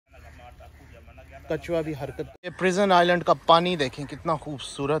कछुआ भी हरकत। ये प्रिजन आइलैंड का पानी देखें कितना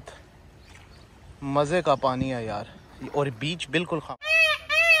खूबसूरत, मज़े का पानी है यार, और बीच बिल्कुल खाम।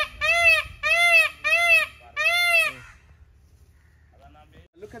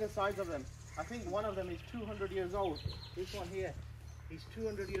 Look at the size of them. I think one of them is 200 years old. This one here, he's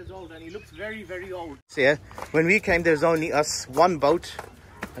 200 years old and he looks very, very old. So yeah, when we came, there was only us, one boat,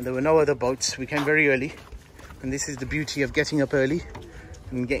 and there were no other boats. We came very early, and this is the beauty of getting up early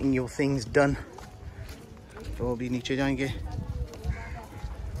and getting your things done. तो अभी नीचे जाएंगे।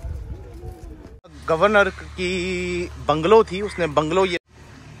 Governor की bungalow थी, उसने bungalow ये,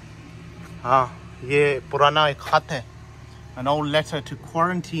 हाँ ये पुराना एक खत है, an old letter to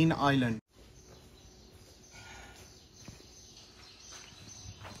quarantine island.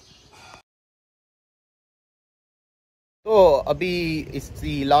 So अभी it's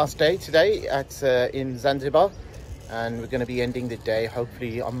the last day today at in Zanzibar, and we're going to be ending the day.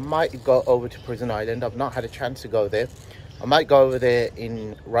 Hopefully I might go over to Prison Island. I've not had a chance to go there. I might go over there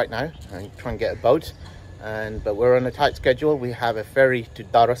right now and try and get a boat, but we're on a tight schedule. We have a ferry to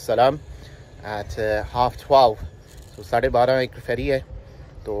Dar es Salaam at 12:30. So 12:30 एक फेरी है,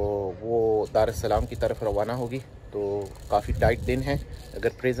 तो वो दार S सलाम की तरफ रवाना होगी। तो काफ़ी टाइट दिन है। अगर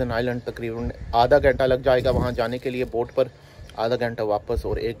प्रिजन आइलैंड तकरीबन आधा घंटा लग जाएगा वहाँ जाने के लिए बोट पर, आधा घंटा वापस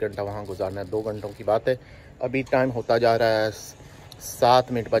और 1 घंटा वहाँ गुजारना है, 2 घंटों की बात है। अभी टाइम होता जा रहा है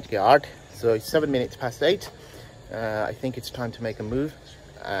 7:08, so 7 minutes past 8. I think it's time to make a move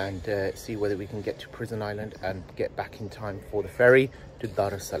and see whether we can get to Prison Island and get back in time for the ferry to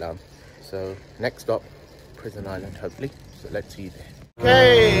Dar es Salaam. So next stop, Prison Island hopefully. So let's see you there.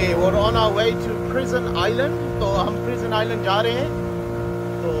 Okay, we're on our way to Prison Island. तो हम Prison Island जा रहे हैं।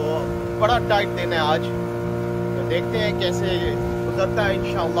 तो बड़ा tight दिन है आज, तो देखते हैं कैसे गुजरता है,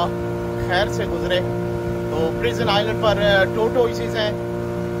 इंशाल्लाह खैर से गुजरे। तो Prison Island पर टोर्टोइसेस हैं,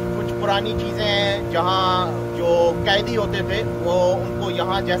 कुछ पुरानी चीज़ें हैं जहाँ जो कैदी होते थे वो उनको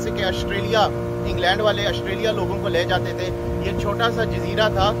यहाँ, जैसे कि ऑस्ट्रेलिया, इंग्लैंड वाले ऑस्ट्रेलिया लोगों को ले जाते थे। ये छोटा सा जजीरा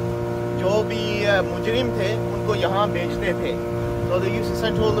था, जो भी मुजरिम थे उनको यहाँ भेजते थे। So they used to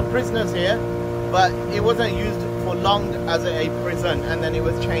send all the prisoners here, but it wasn't used for long as a prison, and then it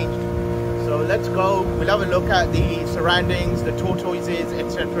was changed. So let's go, we'll have a look at the surroundings, the tortoises,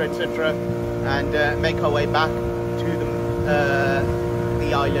 etc, etc, and make our way back to the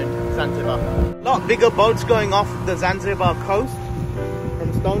island, Zanzibar. A lot bigger boats going off the Zanzibar coast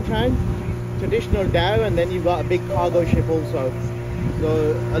from Stone Town, traditional dhow, and then you've got a big cargo ship also. So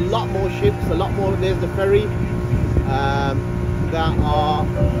a lot more ships, a lot more. There's the ferry that are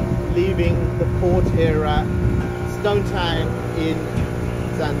leaving the port here at Stone Town in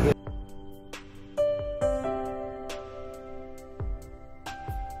Zanzibar.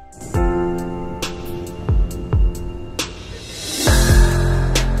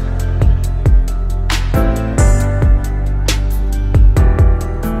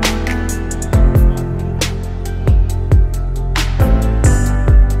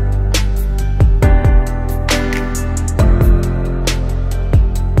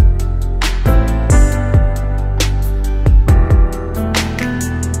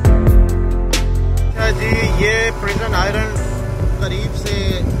 Prison island करीब से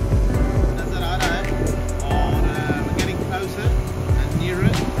नज़र आ रहा है और we're getting closer and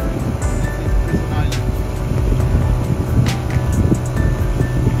nearer. This is Prison Island.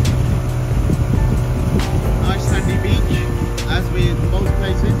 Nice sandy beach, as with most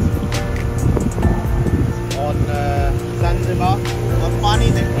places on Zanzibar. और पानी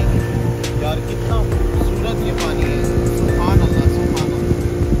देखेंगे यार, कितना खूबसूरत ये पानी है, सुभान अल्लाह, सुभान अल्लाह,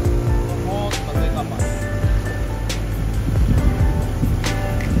 बहुत मज़े का पानी।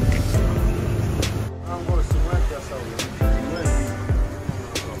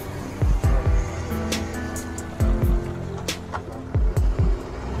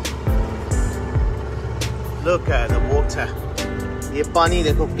 Look at the water. ये पानी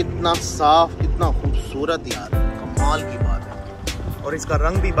देखो कितना साफ, कितना खूबसूरत यार, कमाल की बात है। और इसका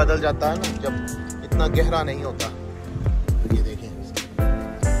रंग भी बदल जाता है ना जब इतना गहरा नहीं होता। ये देखें,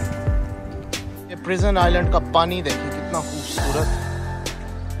 ये प्रिजन आइलैंड का पानी देखें कितना खूबसूरत,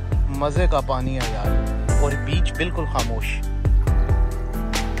 मज़े का पानी है यार, और बीच बिल्कुल खामोश।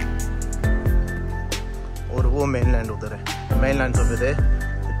 और वो मेनलैंड उधर है, mainland over there.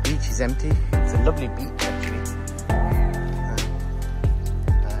 The beach is empty. It's a lovely beach actually.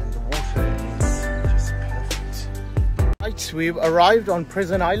 And the water is just perfect. Right, we've arrived on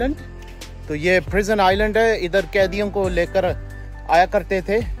Prison Island. तो ये Prison Island है, इधर कैदियों को लेकर आया करते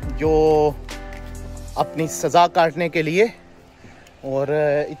थे जो अपनी सज़ा काटने के लिए, और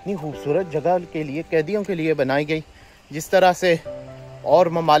इतनी खूबसूरत जगह के लिए, कैदियों के लिए बनाई गई। जिस तरह से और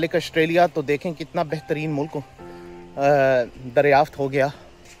ममालिक ऑस्ट्रेलिया तो देखें कितना बेहतरीन मुल्क दरियाफ्त हो गया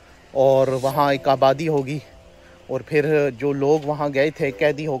और वहाँ एक आबादी होगी और फिर जो लोग वहाँ गए थे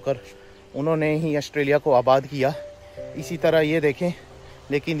कैदी होकर उन्होंने ही ऑस्ट्रेलिया को आबाद किया। इसी तरह ये देखें,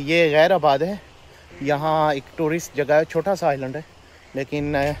 लेकिन ये गैर आबाद है। यहाँ एक टूरिस्ट जगह है, छोटा सा आइलैंड है,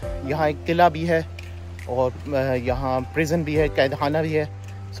 लेकिन यहाँ एक किला भी है और यहाँ प्रिजन भी है, कैदखाना भी है।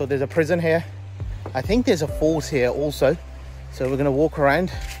 So there is a prison here, I think there is a force here also. So we're going to walk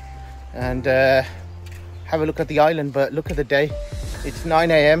around and have a look at the island, but look at the day. It's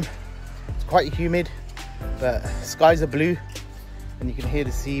 9 a.m. It's quite humid, but skies are blue and you can hear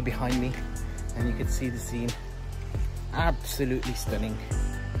the sea behind me and you can see the scene. Absolutely stunning.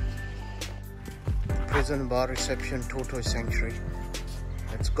 Prison bar reception, Tortoise Sanctuary.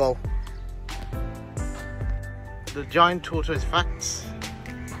 Let's go. The giant tortoise facts.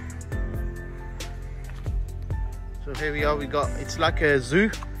 So here we are, it's like a zoo.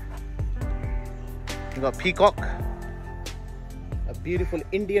 We got peacock, a beautiful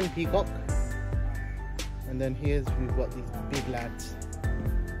Indian peacock. And then we've got these big lads.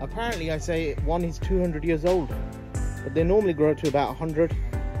 Apparently I say one is 200 years old, but they normally grow to about 100,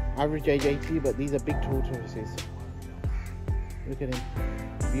 average age 80, but these are big tortoises. Look at him,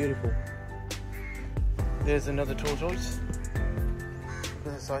 beautiful. There's another tortoise. Look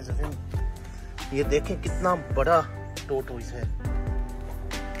at the size of him. ये देखें कितना बड़ा टोर्टोइस है,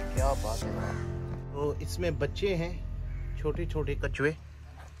 क्या बात है। तो इसमें बच्चे हैं, छोटे छोटे कछुए,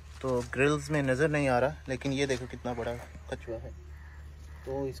 तो ग्रिल्स में नज़र नहीं आ रहा, लेकिन ये देखो कितना बड़ा कछुआ है।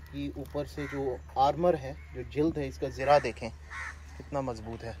 तो इसकी ऊपर से जो आर्मर है, जो जिल्द है, इसका ज़रा देखें कितना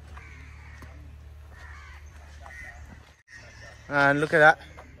मजबूत है। And look at that,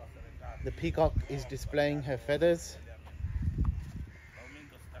 the peacock is displaying her feathers.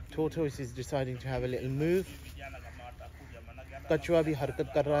 Tortoise is deciding to have a little move. कछुआ भी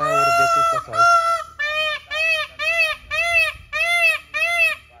हरकत कर रहा है और देखो इसका size.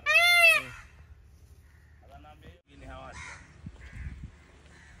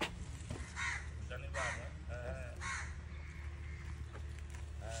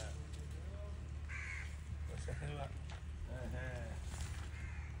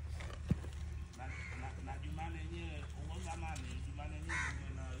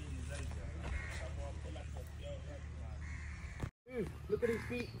 Look at his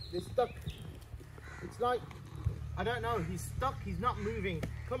feet, they're stuck. It's like, I don't know, he's stuck, he's not moving.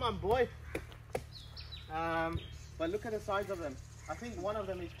 Come on, boy. But look at the size of them. I think one of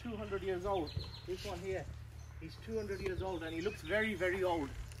them is 200 years old. This one here, he's 200 years old and he looks very, very old.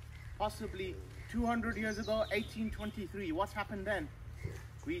 Possibly 200 years ago, 1823. What's happened then?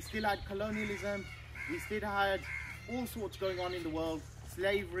 We still had colonialism, we still had all sorts going on in the world,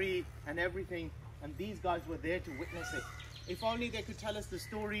 slavery and everything, and these guys were there to witness it. If only they could tell us the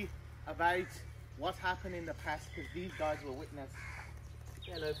story about what happened in the past, because these guys were witness.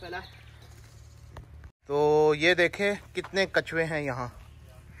 Hello fella. तो ये देखें कितने कछुए हैं यहाँ,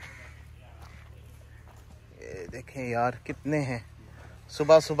 ये देखें यार कितने हैं।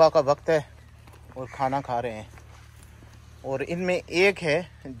 सुबह सुबह का वक्त है और खाना खा रहे हैं, और इनमें एक है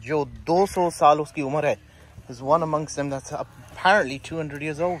जो 200 साल उसकी उम्र है. There's one amongst them that's apparently 200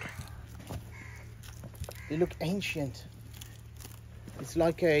 years old. They look ancient. It's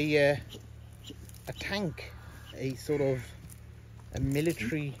like a tank, a sort of a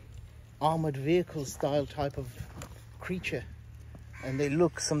military armored vehicle style type of creature, and they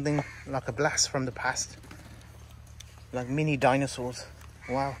look something like a blast from the past, like mini dinosaurs.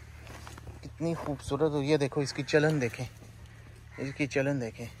 Wow, कितनी खूबसूरत. हो ये देखो इसकी चलन देखें, इसकी चलन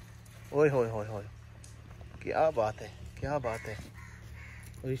देखें. ओए होए होए होए, क्या बात है, क्या बात है.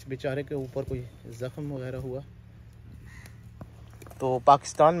 और इस बेचारे के ऊपर कोई जख्म वगैरह हुआ. तो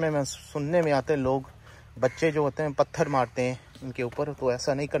पाकिस्तान में मैं सुनने में आते हैं लोग बच्चे जो होते हैं पत्थर मारते हैं इनके ऊपर, तो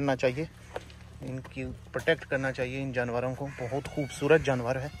ऐसा नहीं करना चाहिए. इनकी प्रोटेक्ट करना चाहिए इन जानवरों को. बहुत खूबसूरत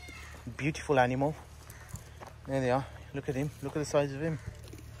जानवर है, beautiful animal. Look at him, look at the size of him.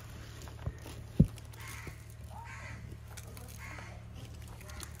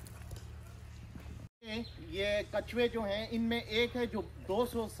 ये कछुए जो हैं इनमें एक है जो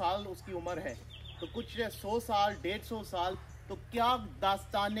 200 साल उसकी उम्र है, तो कुछ 100 साल 150 साल. तो क्या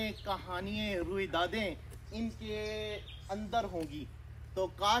दास्तानें कहानियाँ रुईदादें इनके अंदर होंगी. तो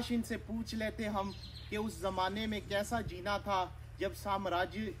काश इनसे पूछ लेते हम कि उस ज़माने में कैसा जीना था जब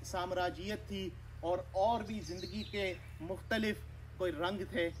साम्राज्यियत थी और भी ज़िंदगी के मुख्तलिफ कोई रंग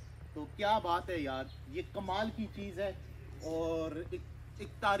थे. तो क्या बात है यार, ये कमाल की चीज़ है और एक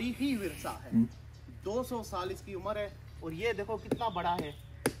तारीख़ी विरसा है. 200 साल इसकी उम्र है और ये देखो कितना बड़ा है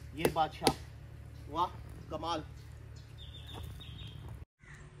ये बादशाह. वाह कमाल.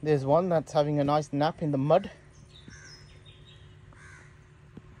 There's one that's having a nice nap in the mud.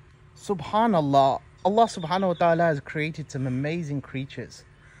 Subhanallah, Allah subhanahu wa ta'ala has created some amazing creatures,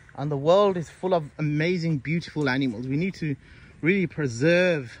 and the world is full of amazing, beautiful animals. We need to really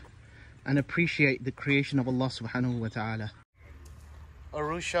preserve and appreciate the creation of Allah subhanahu wa ta'ala.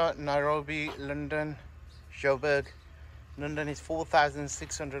 Arusha, Nairobi, London, Joburg. London is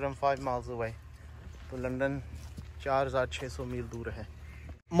 4,605 miles away. तो London 4,600 मील दूर है।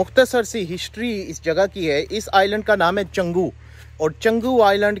 मुख्तसर सी history इस जगह की है। इस island का नाम है चंगू, और चंगू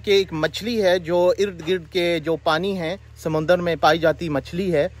आइलैंड के एक मछली है जो इर्द गिर्द के जो पानी है समुंदर में पाई जाती मछली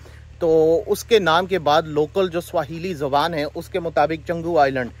है, तो उसके नाम के बाद लोकल जो स्वाहिली ज़बान है उसके मुताबिक चंगू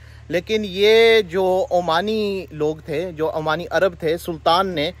आइलैंड। लेकिन ये जो ओमानी लोग थे, जो ओमानी अरब थे,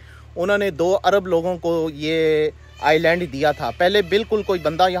 सुल्तान ने उन्होंने 2 अरब लोगों को ये आइलैंड दिया था। पहले बिल्कुल कोई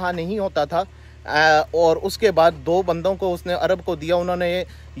बंदा यहाँ नहीं होता था, और उसके बाद 2 बंदों को उसने अरब को दिया। उन्होंने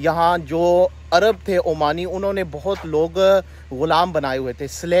यहाँ जो अरब थे ओमानी, उन्होंने बहुत लोग गुलाम बनाए हुए थे,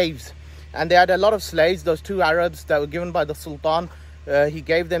 slaves, and they had a lot of slaves. Those 2 Arabs that were given by the Sultan, he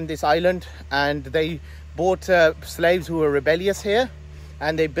gave them this island, and they bought slaves who were rebellious here,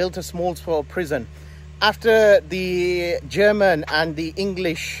 and they built a small prison. After the German and the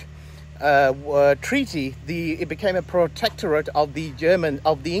English treaty, it became a protectorate of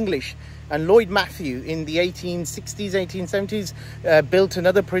the English. And Lloyd Matthew in the 1860s, 1870s built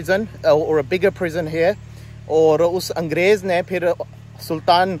another prison or a bigger prison here. और उस अंग्रेज़ ने फिर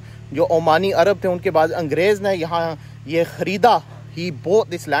सुल्तान जो Omani अरब थे उनके बाद अंग्रेज़ ने यहाँ ये ख़रीदा. He bought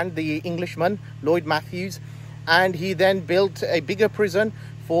this land, the Englishman Lloyd Matthews, and he then built a bigger prison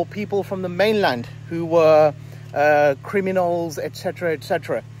for people from the mainland who were criminals, etc.,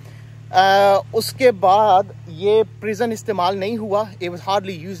 etc. उसके बाद ये prison इस्तेमाल नहीं हुआ. It was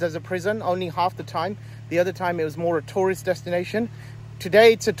hardly used as a prison, only half the time. The other time it was more a tourist destination.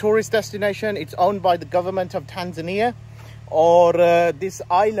 Today it's a tourist destination. It's owned by the government of Tanzania. Or this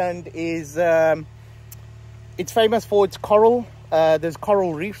island is it's famous for its coral. There's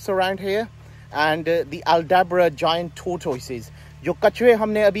coral reefs around here, and the Aldabra giant tortoises. जो कछुए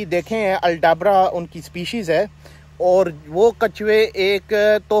हमने अभी देखे हैं, अल्डाब्रा उनकी species है, और वो कछुए एक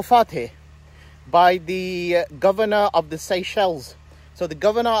तोहफा थे by the governor of the Seychelles. So the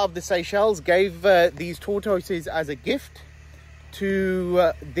governor of the Seychelles gave these tortoises as a gift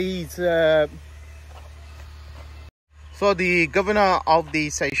to these. So the governor of the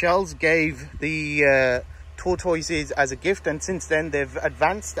Seychelles gave the tortoises as a gift, and since then they've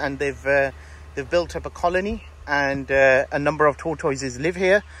advanced and they've built up a colony, and a number of tortoises live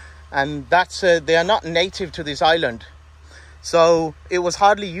here. And that's they are not native to this island, so it was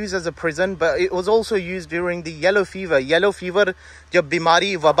hardly used as a prison, but it was also used during the yellow fever. Yellow fever जब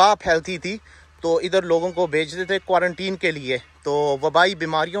बीमारी वबा फैलती थी तो इधर लोगों को भेजते थे क्वारंटीन के लिए, तो वबाई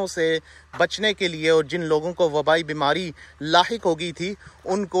बीमारियों से बचने के लिए, और जिन लोगों को वबाई बीमारी लाहिक हो गई थी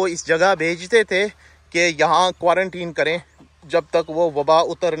उनको इस जगह भेजते थे कि यहाँ क्वारंटीन करें जब तक वो वबा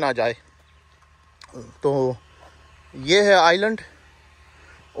उतर ना जाए. तो ये है आइलैंड,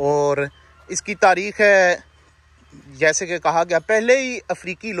 और इसकी तारीख़ है जैसे कि कहा गया पहले ही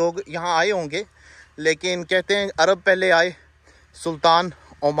अफ्रीकी लोग यहाँ आए होंगे, लेकिन कहते हैं अरब पहले आए. सुल्तान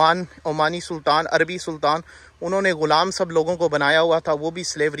ओमानी सुल्तान, अरबी सुल्तान, उन्होंने ग़ुलाम सब लोगों को बनाया हुआ था, वो भी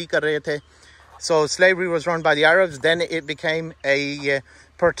स्लेवरी कर रहे थे. So slavery was run by the Arabs, then it became a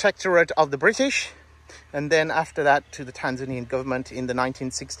protectorate of the British, and then after that to the Tanzanian government in the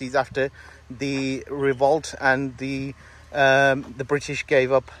 1960s after the revolt, and the British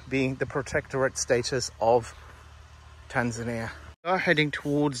gave up being the protectorate status of Tanzania. We are heading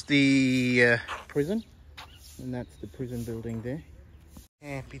towards the prison, and that's the prison building there.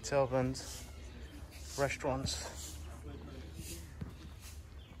 Yeah, pizza ovens, restaurants.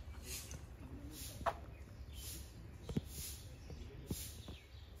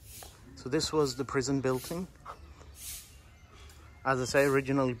 So this was the prison building. As I say,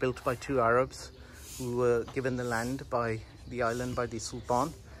 originally built by 2 Arabs who were given the land by the island by the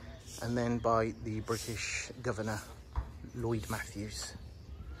Sultan, and then by the British governor, Lloyd Matthews.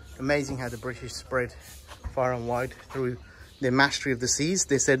 Amazing how the British spread far and wide through their mastery of the seas.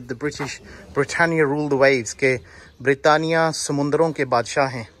 They said the Britannia ruled the waves, के ब्रितानिया समुंदरों के बादशाह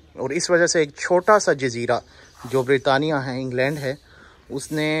हैं, और इस वजह से एक छोटा सा जजीरा जो ब्रितानिया है, इंग्लैंड है,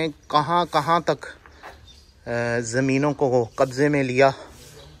 उसने कहाँ तक ज़मीनों को कब्ज़े में लिया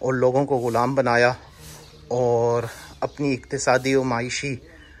और लोगों को ग़ुलाम बनाया और अपनी इक़्तिसादी और माइशी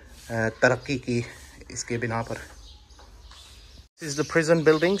तरक्की की इसके बिना पर. This is the prison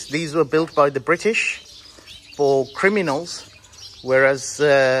buildings. These were built by the British for criminals, whereas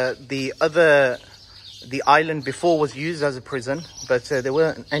the other the island before was used as a prison, but there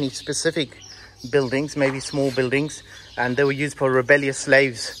weren't any specific buildings, maybe small buildings, and they were used for rebellious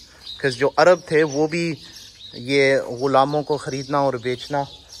slaves. Because जो अरब थे वो भी ये गुलामों को खरीदना और बेचना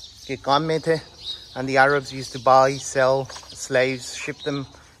के काम में थे, and the Arabs used to buy, sell slaves, ship them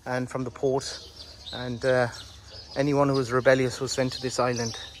and from the port, and anyone who was rebellious was sent to this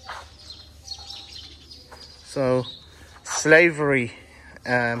island. So slavery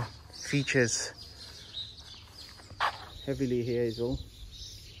features heavily here as well.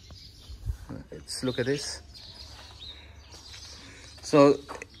 Let's look at this. So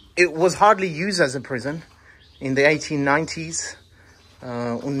it was hardly used as a prison in the 1890s.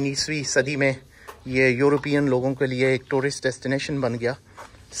 19वीं सदी में ये European लोगों के लिए एक tourist destination बन गया.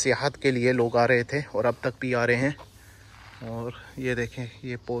 सियाहत के लिए लोग आ रहे थे और अब तक भी आ रहे हैं. और ये देखें,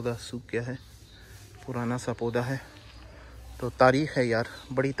 ये पौधा सूख गया है, पुराना सा पौधा है. तो तारीख है यार,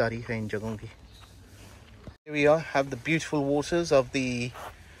 बड़ी तारीख है इन जगहों की. Here we are, have the beautiful waters of the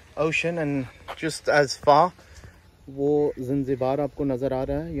ocean, and just as far वो ज़ंज़िबार आपको नज़र आ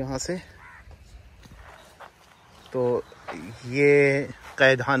रहा है यहाँ से. तो ये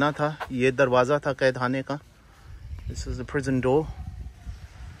कैदखाना था, ये दरवाज़ा था कैदखाने का. This is the prison door.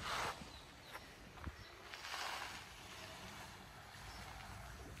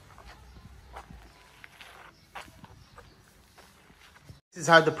 This is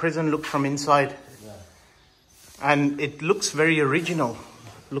how the prison looked from inside. And it looks very original.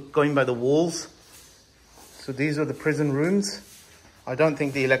 Look, going by the walls. So these are the prison rooms. I don't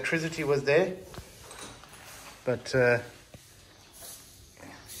think the electricity was there. But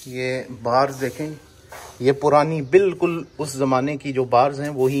ये bars देखें, ये पुरानी बिल्कुल उस ज़माने की जो bars हैं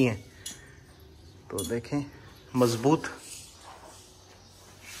वो ही हैं. तो देखें, मजबूत,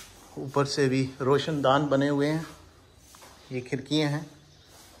 ऊपर से भी रोशनदान बने हुए हैं. ये खिड़कियाँ हैं.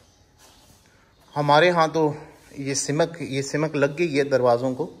 हमारे यहाँ तो ये सिमक लग गई है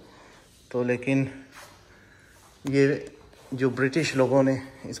दरवाज़ों को. तो लेकिन ये जो ब्रिटिश लोगों ने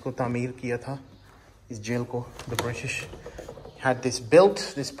इसको तामीर किया था, इस जेल को, the British had this built,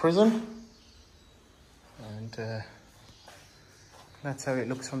 this prison, and that's how it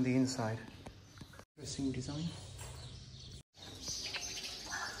looks from the inside. Interesting design.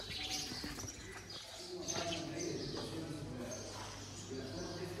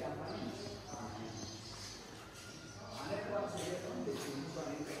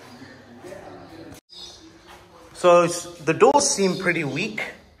 So the doors seem pretty weak.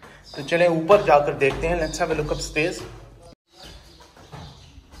 तो चलें ऊपर जाकर देखते हैं. Let's have a look upstairs.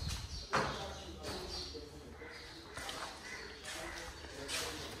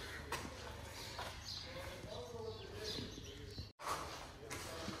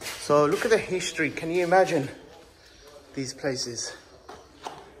 So look at the history. Can you imagine these places?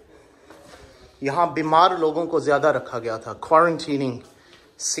 यहाँ बीमार लोगों को ज़्यादा रखा गया था. Quarantining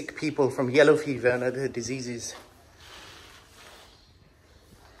sick people from yellow fever and other diseases.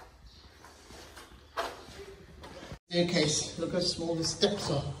 Staircase. Look how small the steps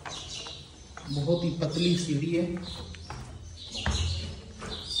are. बहुत ही पतली सीढ़ी है.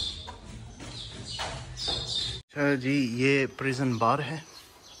 अच्छा जी, ये प्रिजन बार है.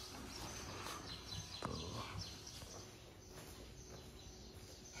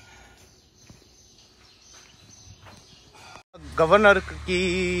 गवर्नर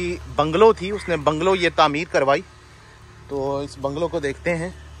की बंगलो थी, उसने बंगलो ये तामीर करवाई. तो इस बंगलो को देखते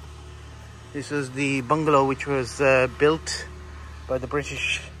हैं. This is the bungalow which was built by the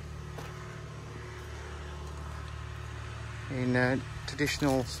British in a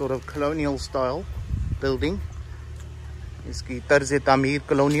traditional sort of colonial style building. इसकी तर्ज तामीर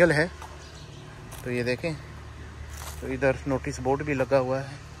colonial है. तो ये देखें, तो इधर नोटिस बोर्ड भी लगा हुआ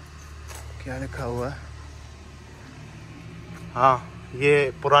है. क्या लिखा हुआ है? हाँ,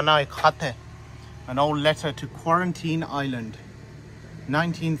 ये पुराना एक खत है. An old letter to Quarantine Island,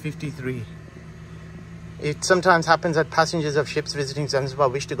 1953. It sometimes happens that passengers of ships visiting Zanzibar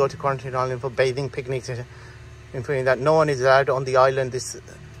wish to go to Quarantine Island for bathing, picnics, informing that no one is allowed on the island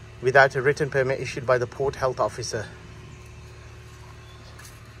without a written permit issued by the port health officer.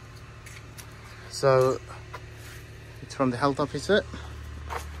 So it's from the health officer.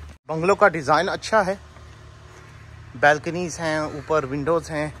 Bungalow का design अच्छा है. Balconies हैं, ऊपर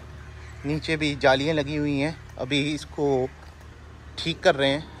Windows हैं, नीचे भी जालियाँ लगी हुई हैं. अभी इसको ठीक कर रहे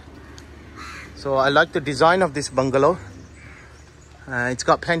हैं. So I like the design of this bungalow. It's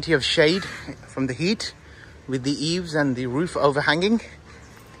got plenty of shade from the heat with the eaves and the roof overhanging.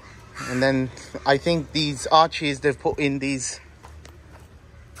 And then I think these arches, they've put in these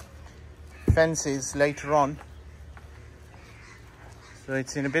fences later on. So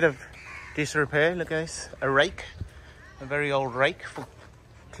it's in a bit of disrepair. Look at this, a rake, a very old rake for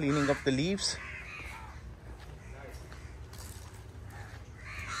cleaning up the leaves.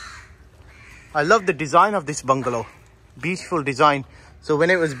 I love the design of this bungalow. Beautiful design. So when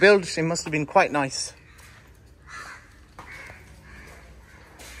it was built, it must have been quite nice.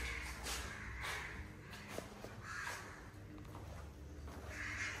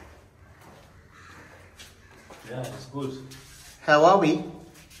 Yeah, it's good. How are we?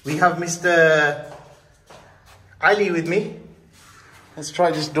 We have Mr. Ali with me. Let's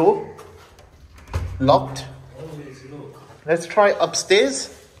try this door. Locked. Let's try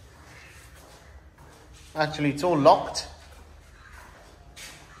upstairs. Actually, it's all locked.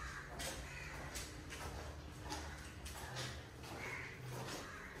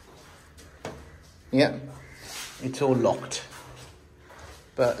 Yeah, it's all locked.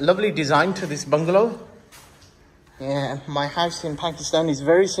 But lovely design to this bungalow. Yeah, my house in Pakistan is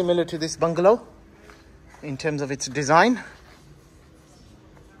very similar to this bungalow in terms of its design.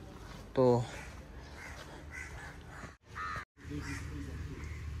 So,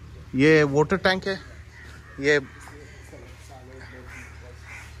 ये water tank है,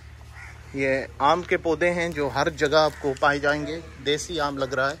 ये आम के पौधे हैं जो हर जगह आपको पाए जाएंगे। देसी आम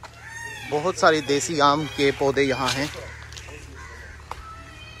लग रहा है, बहुत सारे देसी आम के पौधे यहाँ हैं।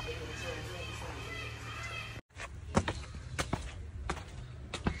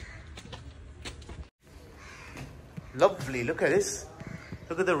 Lovely, look at this.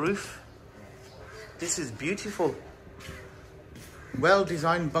 Look at the roof. This is beautiful.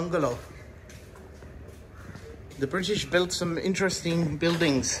 Well-designed bungalow. The British built some interesting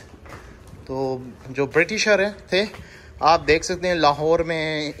buildings. तो जो ब्रिटिशर थे, आप देख सकते हैं लाहौर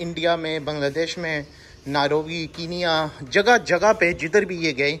में, इंडिया में, बांग्लादेश में, नायरोबी, कीनिया, जगह जगह पे जिधर भी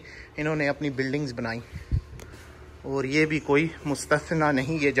ये गए, इन्होंने अपनी बिल्डिंग्स बनाई। और ये भी कोई मुस्तस्ना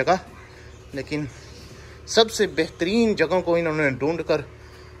नहीं ये जगह, लेकिन सबसे बेहतरीन जगहों को इन्होंने ढूंढ कर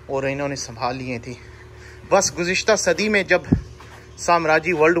और इन्होंने संभाल लिए थी। बस गुज़िश्ता सदी में जब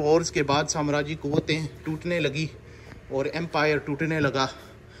साम्राज्य वर्ल्ड वॉर्स के बाद साम्राज्य कुव्वतें टूटने लगी और एम्पायर टूटने लगा,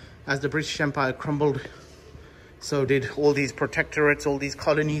 as the British Empire crumbled, so did all these protectorates, all these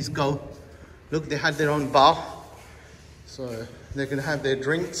colonies go. Look, they had their own bar, so they can have their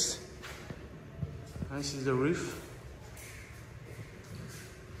drinks. This is the roof.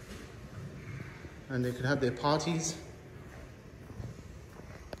 And they could have their parties.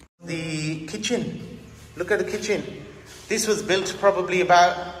 The kitchen. Look at the kitchen. This was built probably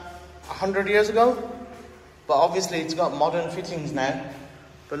about 100 years ago, but obviously it's got modern fittings now.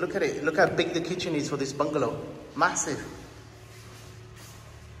 But look at it. Look how big the kitchen is for this bungalow. Massive.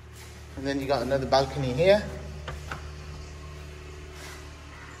 And then you got another balcony here,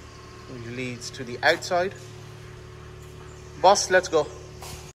 which leads to the outside. Boss, let's go.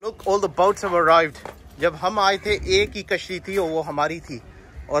 Look, all the boats have arrived. जब हम आए थे एक ही कश्ती थी और वो हमारी थी,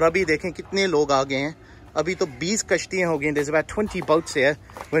 और अभी देखें कितने लोग आ गए हैं। अभी तो 20 कश्तियां हो गई। There's about 20 boats here.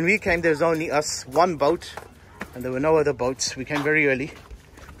 When we came, there was only us, one boat, and there were no other boats. We came very early,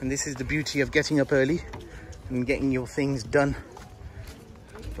 and this is the beauty of getting up early and getting your things done.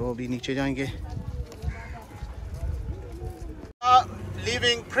 तो अभी नीचे जाएंगे।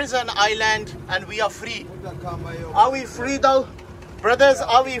 Leaving Prison Island and we are free. Are we free though? Brothers,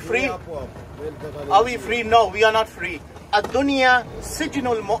 are we free? Are we free? No, we are not free. Ad-dunya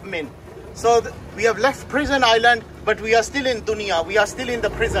sijnul mu'min. So we have left Prison Island, but we are still in dunya. We are still in the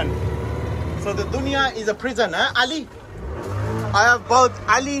prison. So the dunya is a prison, huh, Ali? I have both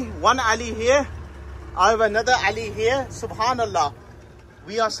Ali, one Ali here. I have another Ali here. Subhanallah.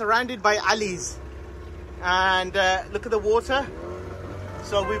 We are surrounded by Alis. And look at the water.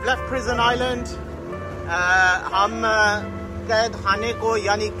 So we've left Prison Island. हम कैद खाने को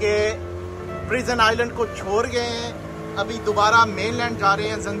यानी कि prison island को छोड़ गए हैं। अभी दोबारा मेनलैंड जा रहे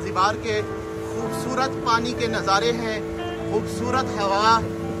हैं। ज़ंज़िबार के खूबसूरत पानी के नज़ारे हैं, खूबसूरत हवा,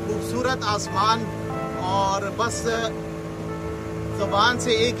 खूबसूरत आसमान, और बस ज़बान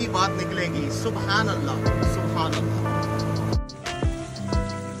से एक ही बात निकलेगी, सुभान अल्लाह, सुभान अल्लाह।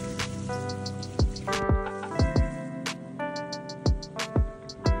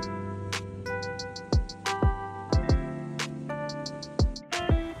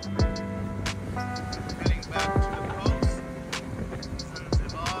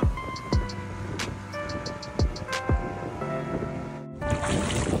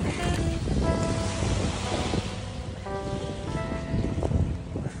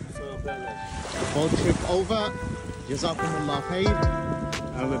 Boat trip over, Jazakumullah khair,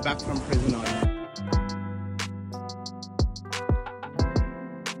 and we're back from Prison Island.